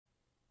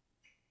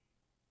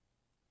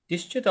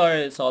This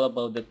tutorial is all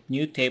about the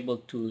new table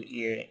tool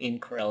here in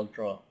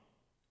CorelDraw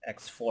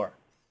X4.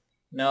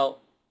 Now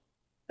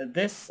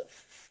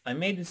I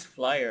made this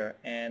flyer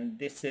and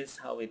this is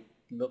how it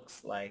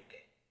looks like,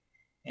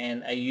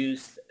 and I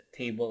used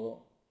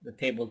the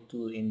table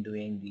tool in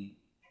doing the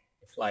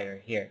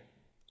flyer here.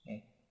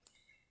 Okay.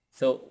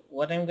 So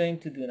what I'm going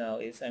to do now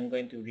is I'm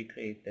going to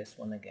recreate this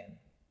one again.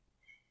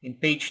 In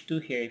page 2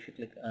 here,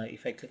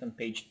 if I click on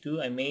page 2,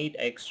 I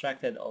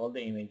extracted all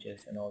the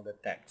images and all the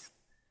text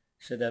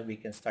so that we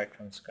can start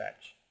from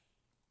scratch.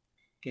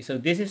 Okay, so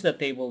this is the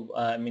table,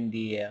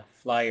 the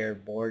flyer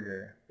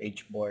border,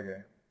 page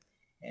border.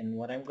 And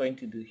what I'm going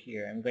to do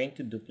here, I'm going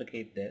to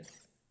duplicate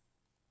this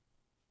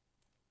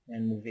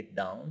and move it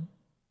down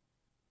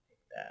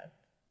like that.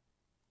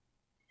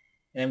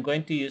 And I'm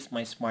going to use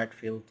my Smart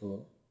Fill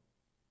tool.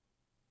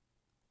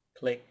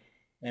 Click,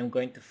 and I'm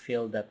going to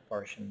fill that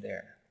portion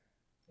there.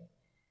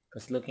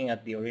 Because looking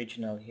at the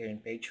original here in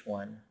page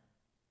 1,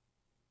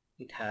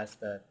 it has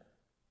that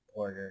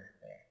border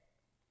there.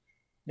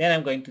 Then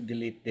I'm going to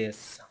delete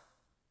this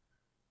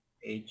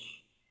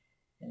page,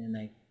 and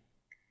then I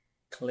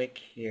click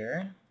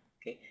here.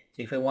 Okay,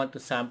 so if I want to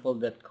sample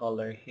that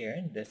color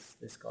here, this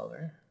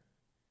color,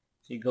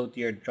 so you go to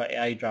your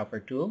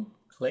eyedropper tool,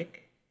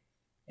 click,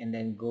 and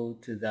then go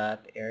to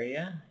that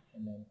area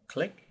and then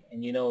click,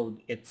 and you know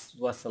it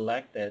was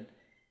selected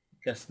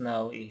because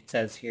now it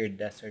says here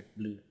desert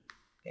blue.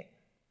 Okay,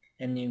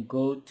 and you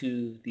go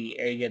to the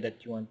area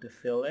that you want to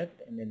fill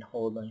it and then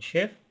hold on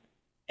shift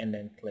and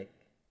then click.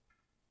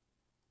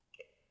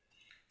 Okay,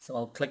 so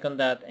I'll click on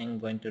that and I'm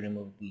going to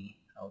remove the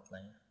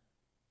outline.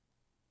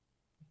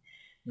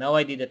 Now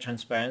I did a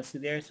transparency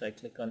there, so I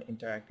click on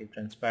interactive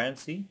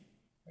transparency.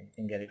 You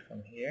can get it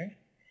from here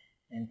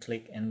and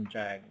click and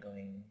drag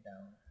going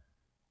down.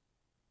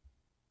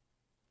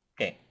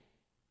 Okay,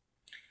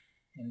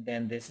 and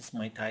then this is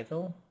my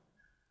title.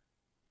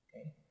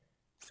 Okay,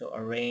 so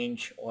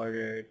arrange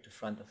order to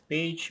front of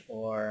page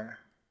or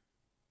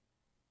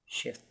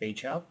shift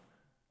page up.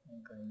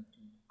 I'm going to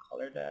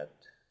color that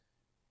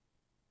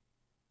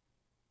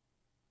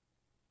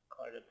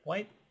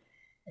white,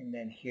 and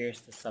then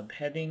here's the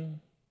subheading,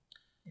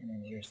 and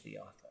then here's the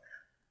author.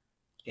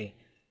 Okay,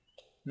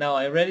 now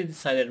I already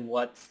decided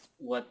what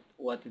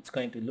it's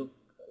going to look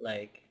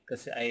like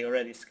because I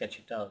already sketched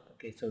it out.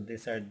 Okay, so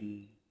these are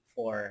the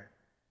four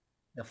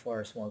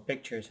small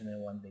pictures and then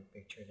one big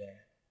picture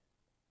there.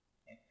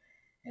 Okay.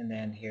 And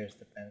then here's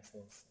the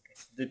pencils. Okay,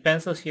 so the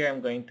pencils here,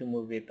 I'm going to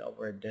move it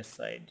over this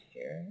side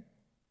here.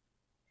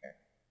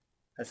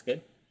 That's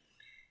good.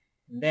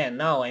 And then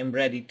now I'm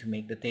ready to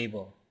make the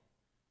table.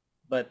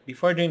 But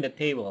before doing the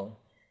table,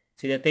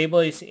 see the table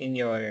is in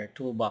your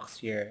toolbox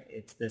here.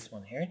 It's this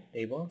one here,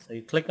 table. So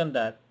you click on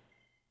that.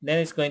 Then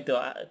it's going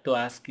to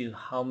ask you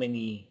how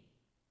many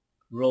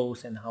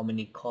rows and how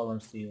many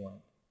columns do you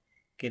want.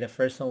 Okay, the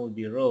first one would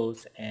be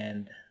rows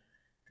and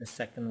the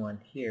second one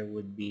here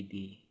would be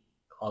the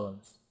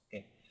columns.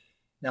 Okay,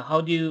 now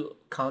how do you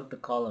count the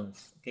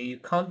columns? Okay, you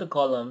count the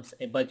columns,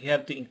 but you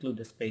have to include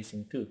the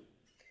spacing too.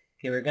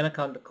 Okay, we're gonna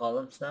count the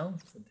columns now.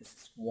 So this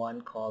is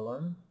one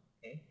column.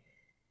 Okay,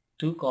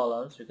 two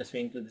columns because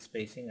we include the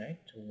spacing, right?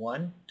 So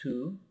 1,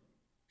 2,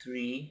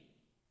 3,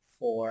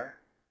 4,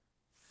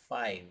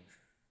 5.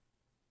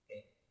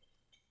 Okay,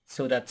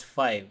 so that's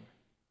 5.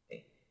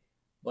 Okay,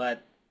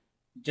 but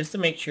just to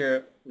make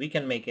sure, we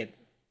can make it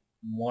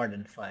more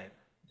than 5,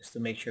 just to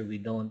make sure we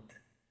don't,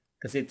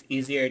 because it's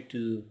easier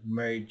to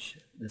merge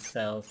the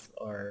cells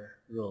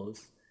or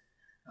rows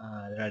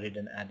rather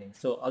than adding.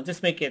 So I'll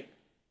just make it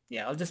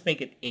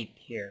 8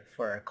 here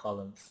for our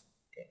columns.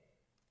 Okay,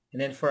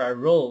 and then for our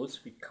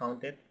rows, we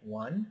count it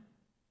 1,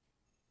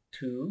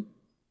 2,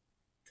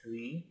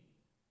 3,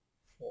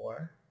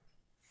 4,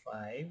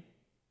 5,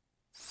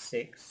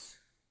 6.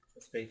 So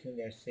spacing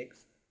there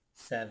 6,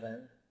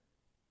 7,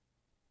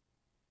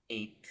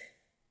 8.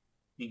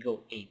 We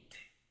go 8,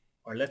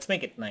 or let's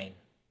make it 9.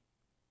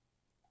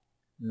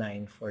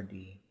 9 for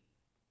the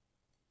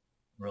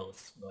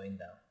rows going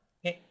down.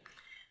 Okay,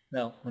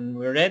 now when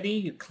we're ready,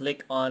 you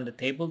click on the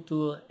table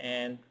tool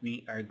and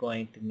we are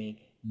going to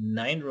make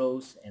 9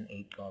 rows and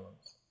 8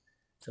 columns.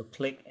 So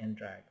click and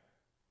drag.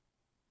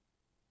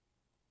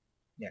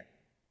 There.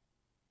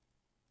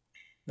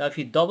 Now if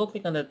you double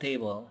click on the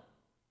table,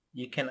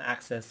 you can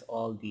access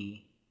all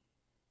the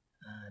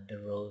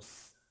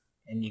rows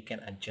and you can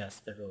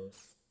adjust the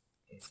rows.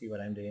 Okay, see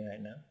what I'm doing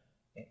right now?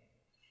 Okay.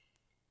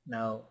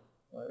 Now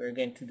what we're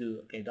going to do,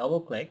 okay, double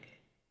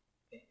click.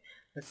 Okay,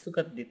 let's look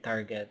at the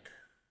target.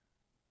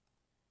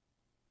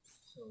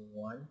 So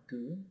 1,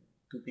 2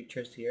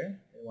 pictures here,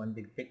 and one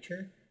big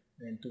picture,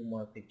 and then 2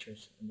 more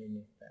pictures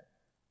underneath that.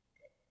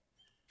 Okay.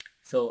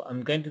 So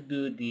I'm going to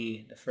do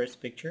the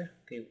first picture.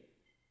 Okay,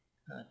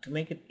 to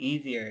make it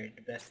easier,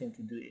 the best thing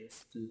to do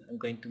is I'm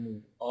going to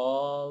move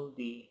all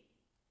the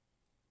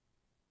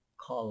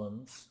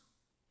columns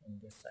on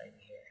this side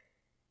here.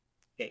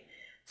 Okay,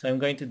 so I'm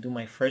going to do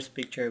my first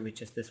picture,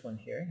 which is this one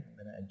here. I'm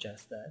going to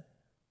adjust that.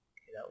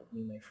 Okay, that would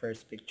be my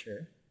first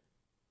picture.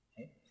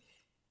 Okay,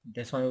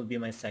 this one will be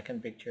my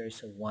second picture.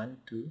 So 1,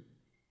 2,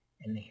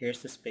 and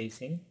here's the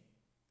spacing.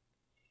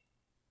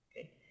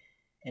 Okay,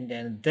 and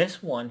then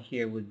this one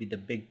here would be the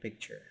big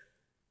picture,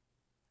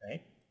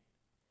 right?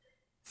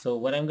 So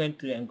what I'm going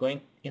to do, I'm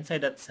going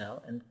inside that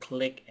cell and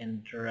click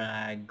and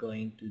drag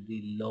going to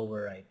the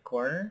lower right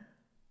corner.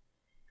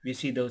 If you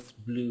see those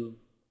blue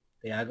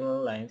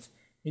diagonal lines,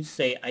 you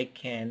say I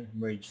can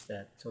merge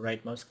that. So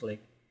right mouse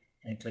click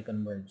and click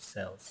on merge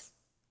cells.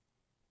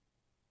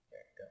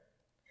 There you go.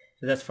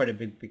 So that's for the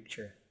big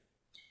picture.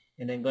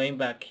 And then going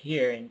back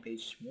here in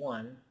page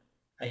 1,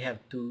 I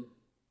have 2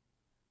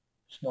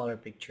 smaller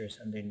pictures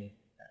underneath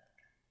that.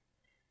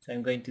 So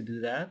I'm going to do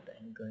that.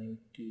 I'm going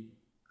to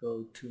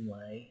go to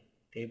my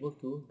table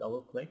tool,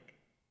 double click,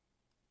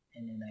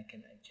 and then I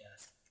can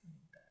adjust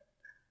that.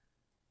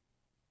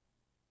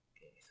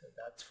 Okay, so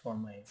that's for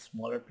my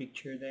smaller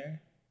picture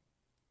there.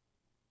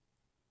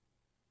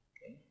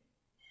 Okay,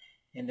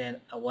 and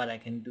then what I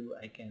can do,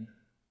 I can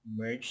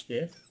merge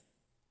this.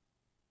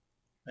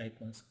 Right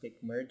mouse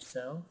click, merge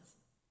cells,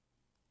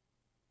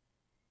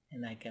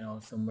 and I can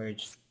also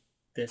merge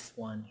this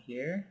one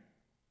here.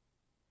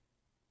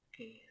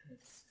 Okay,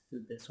 let's do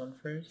this one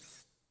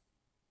first.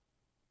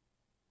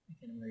 I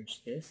can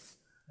merge this.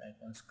 Right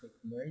mouse click,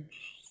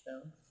 merge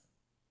cells.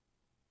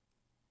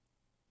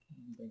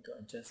 Okay, I'm going to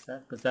adjust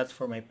that because that's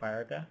for my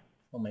paragraph,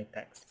 for my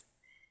text.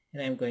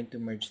 And I'm going to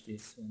merge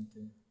this one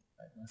too.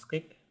 Right mouse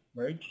click,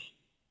 merge,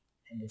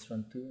 and this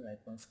one too. Right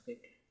mouse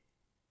click,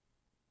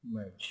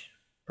 merge.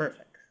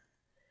 Perfect.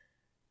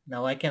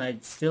 Now I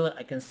can still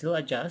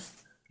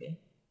adjust. Okay,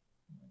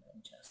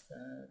 adjust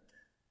that.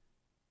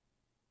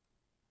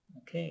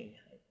 Okay,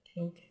 I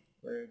think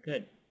we're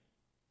good.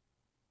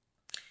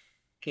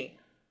 Okay,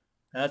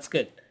 that's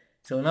good.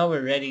 So now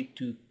we're ready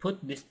to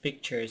put these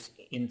pictures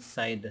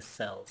inside the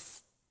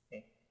cells.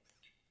 Okay,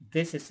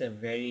 this is a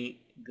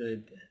very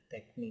good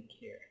technique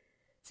here.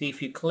 See,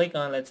 if you click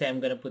on, let's say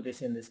I'm going to put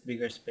this in this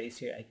bigger space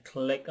here, I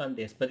click on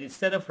this, but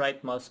instead of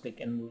right mouse click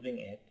and moving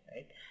it,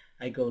 right,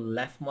 I go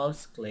left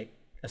mouse click,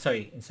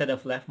 instead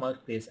of left mouse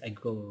click, I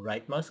go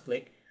right mouse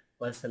click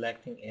while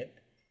selecting it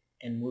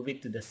and move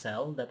it to the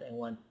cell that I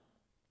want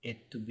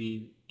it to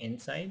be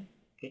inside.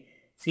 Okay,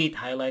 see, it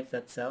highlights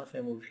that cell. If I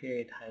move here,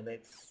 it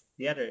highlights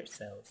the other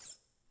cells.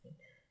 Okay.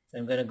 So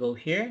I'm going to go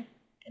here,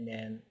 and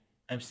then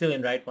I'm still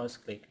in right mouse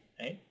click,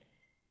 right,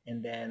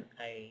 and then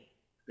I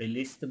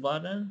release the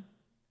button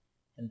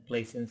and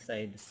place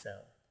inside the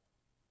cell.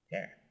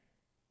 There.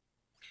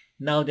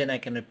 Now then I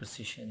can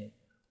reposition it.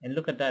 And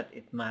look at that,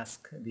 it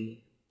masks the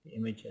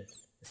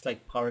images. It's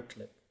like power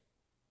clip.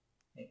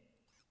 Okay.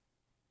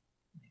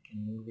 I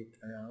can move it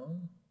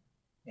around.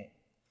 Okay.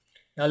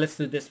 Now let's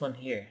do this one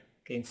here.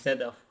 Okay,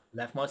 instead of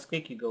left mouse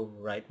click, you go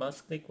right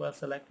mouse click while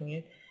selecting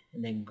it,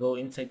 and then go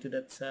inside to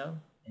that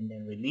cell, and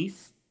then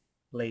release,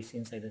 place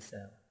inside the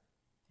cell.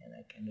 And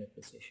I can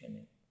reposition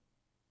it.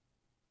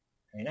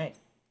 Very nice.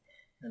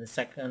 Now the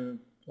second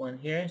one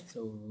here,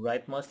 so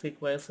right mouse click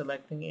while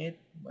selecting it,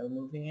 while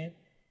moving it,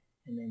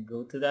 and then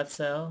go to that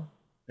cell,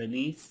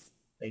 release,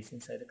 place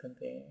inside the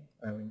container,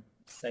 or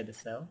inside the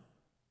cell.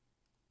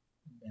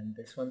 And then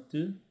this one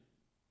too,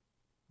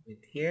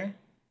 with here,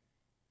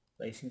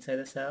 place inside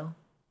the cell.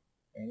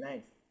 Very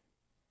nice.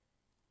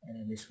 And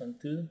then this one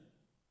too,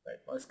 right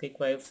mouse click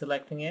while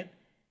selecting it,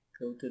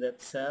 go to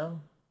that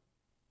cell,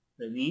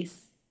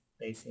 release,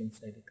 place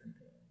inside the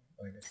container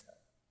or the cell.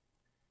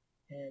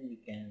 And you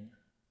can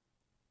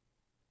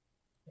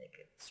make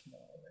it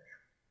smaller.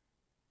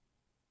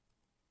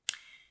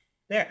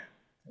 There.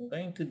 I'm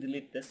going to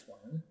delete this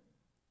one,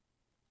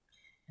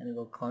 and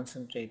we'll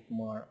concentrate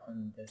more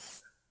on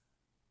this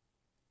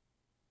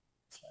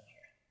one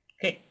here.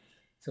 Okay,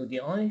 so the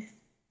only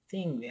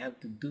thing we have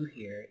to do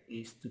here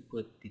is to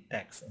put the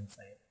text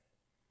inside.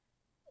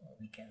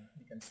 We can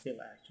still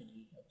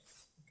actually,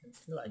 we can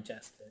still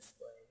adjust this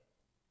by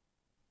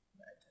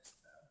adjust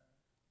that.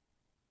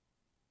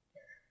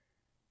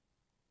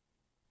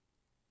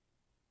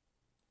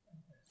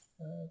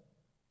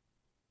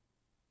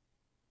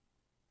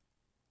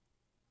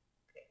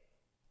 Okay.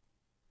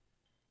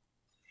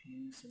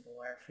 View, simple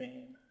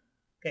wireframe.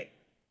 Okay.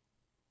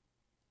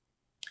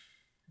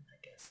 I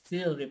can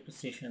still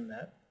reposition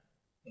that.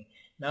 Okay.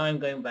 Now I'm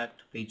going back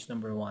to page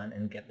number 1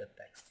 and get the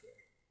text here.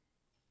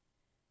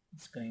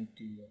 It's going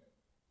to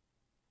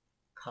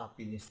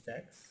copy this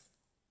text.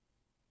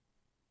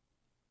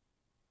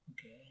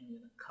 Okay, I'm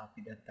going to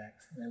copy that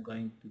text, and I'm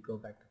going to go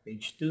back to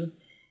page 2.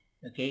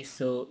 Okay,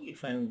 so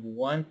if I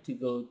want to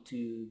go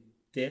to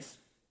this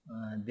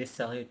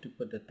cell here to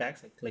put the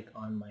text, I click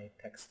on my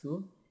text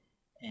tool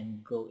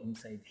and go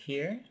inside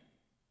here.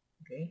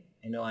 Okay,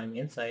 I know I'm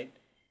inside,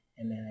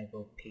 and then I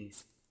go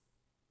paste.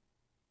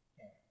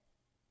 Okay.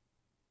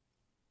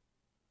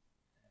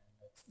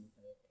 Let's look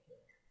at it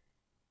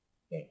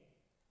here. Okay,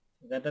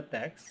 so got the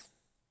text.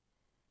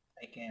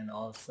 I can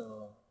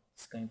also,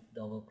 it's going to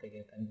double click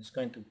it. I'm just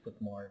going to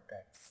put more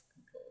text.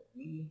 Control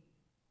V.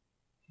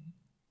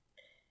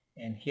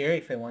 And here,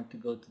 if I want to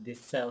go to this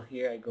cell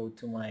here, I go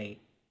to my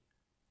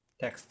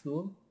text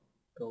tool,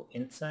 go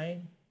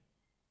inside,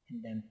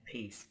 and then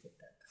paste the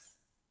text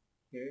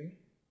here,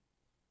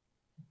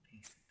 and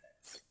paste the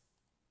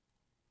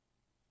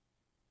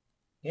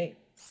Okay,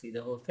 see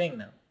the whole thing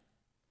now.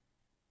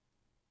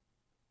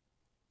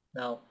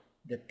 Now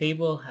the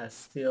table has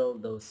still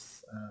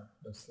those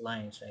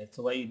lines, right?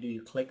 So what you do,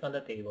 you click on the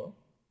table,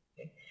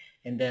 okay,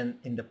 and then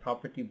in the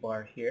property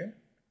bar here,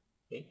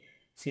 okay,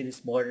 see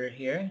this border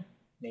here,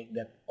 make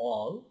that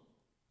all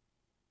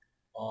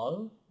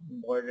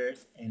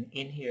borders, and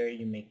in here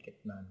you make it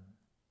none.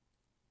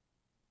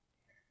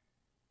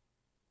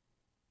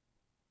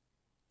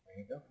 There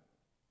you go.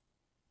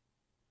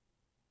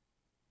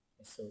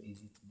 It's so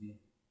easy to do,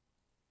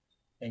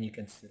 and you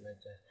can still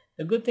adjust.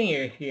 The good thing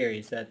here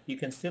is that you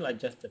can still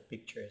adjust the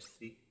pictures.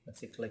 See,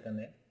 once you click on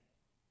it,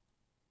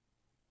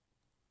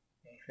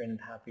 if you're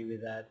not happy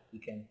with that,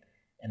 you can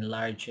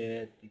enlarge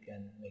it, you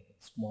can make it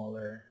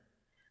smaller,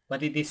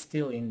 but it is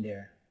still in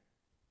there.